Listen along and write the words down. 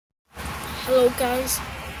Hello guys,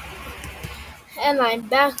 and I'm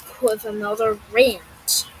back with another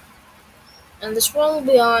rant. And this one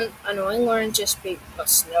will be on annoying oranges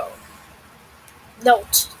Babybus no.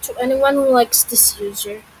 Note, to anyone who likes this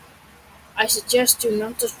user, I suggest you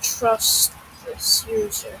not to trust this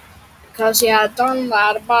user because he had done a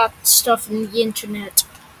lot of bad stuff on the internet.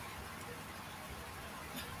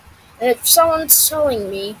 And if someone's telling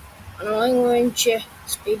me annoying oranges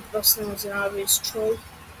Babybus no is an obvious troll,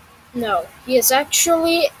 no, he is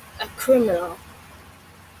actually a criminal.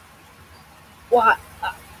 What?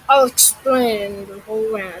 I'll explain the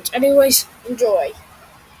whole rant. Anyways, enjoy.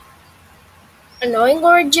 Annoying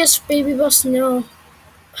Gorgeous Babybus no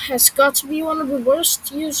has got to be one of the worst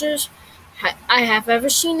users I have ever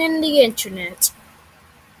seen in the internet.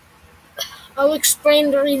 I'll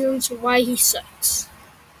explain the reasons why he sucks.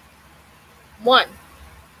 1.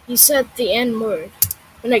 He said the N-word.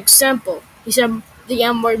 An example, he said the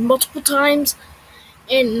N-word multiple times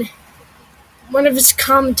in one of his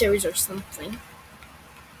commentaries or something.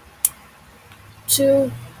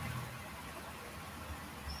 2.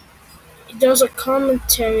 He does a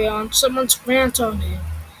commentary on someone's rant on him,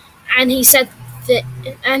 and he said you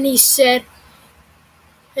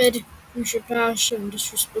should bash and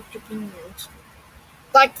disrespect opinions.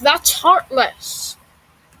 Like, that's heartless.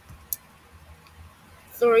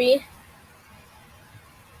 3.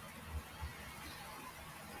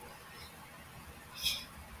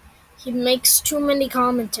 He makes too many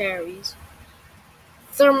commentaries.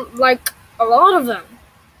 There are, like, a lot of them.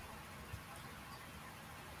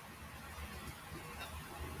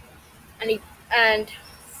 And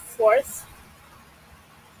 4th,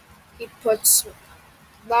 he puts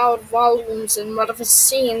loud volumes in one of his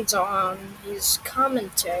scenes on his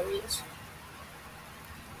commentaries.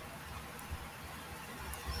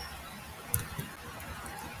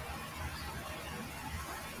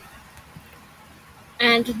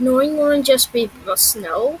 And knowing oranges Babybus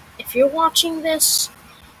no, if you're watching this,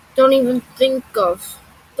 don't even think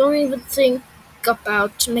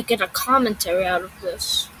about making a commentary out of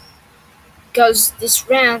this. Because this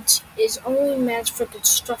rant is only meant for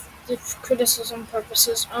constructive criticism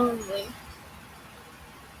purposes only.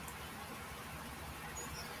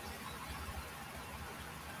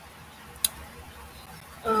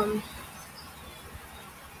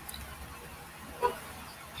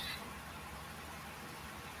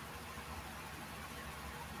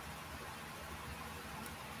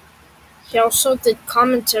 He also did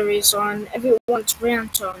commentaries on everyone's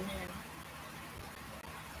rant on him.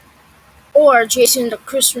 Or Jason the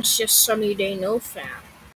Christmas Just Sunny Day No fan.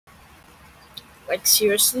 Like,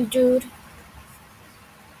 seriously, dude?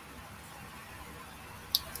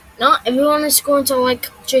 Not everyone is going to like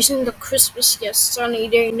Jason the Christmas Just Sunny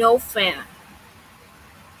Day No fan.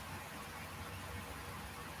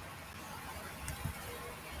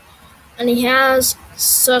 And he has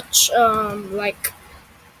such,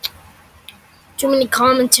 too many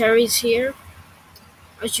commentaries here,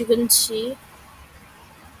 as you can see.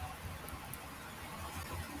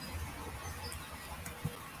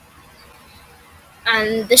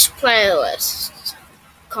 And this playlist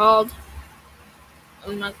called,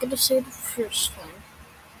 I'm not gonna say the first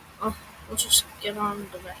one. I'll just get on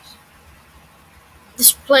with the rest.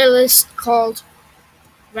 This playlist called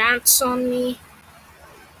Rants on Me.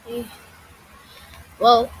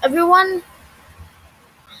 Well, everyone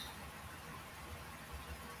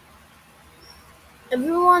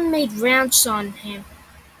made rants on him,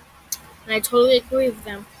 and I totally agree with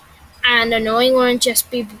them. And annoying oranges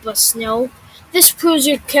Babybus no, this proves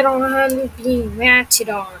you cannot handle being ranted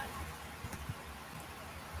on.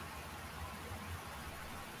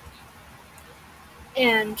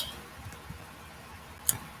 And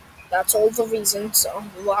that's all the reasons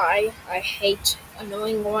on why I hate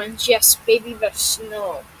annoying oranges Babybus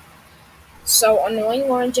no. So annoying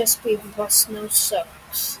oranges Babybus no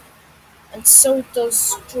sucks. And so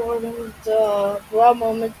does Jordan the raw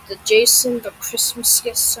moment, the Jason the Christmas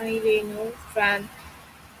Yes Sunny Day No fan,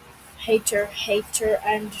 hater,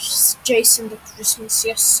 and Jason the Christmas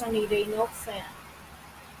Yes Sunny Day No fan.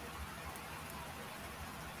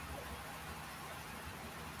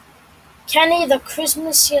 Kenny the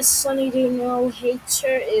Christmas Yes Sunny Day No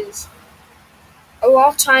hater is a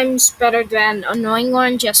lot times better than annoying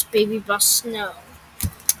oranges Babybus no.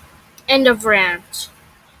 End of rant.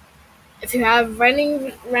 If you have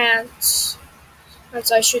running rants,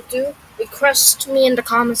 as I should do, request me in the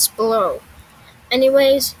comments below.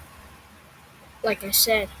 Anyways, like I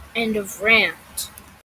said, end of rant.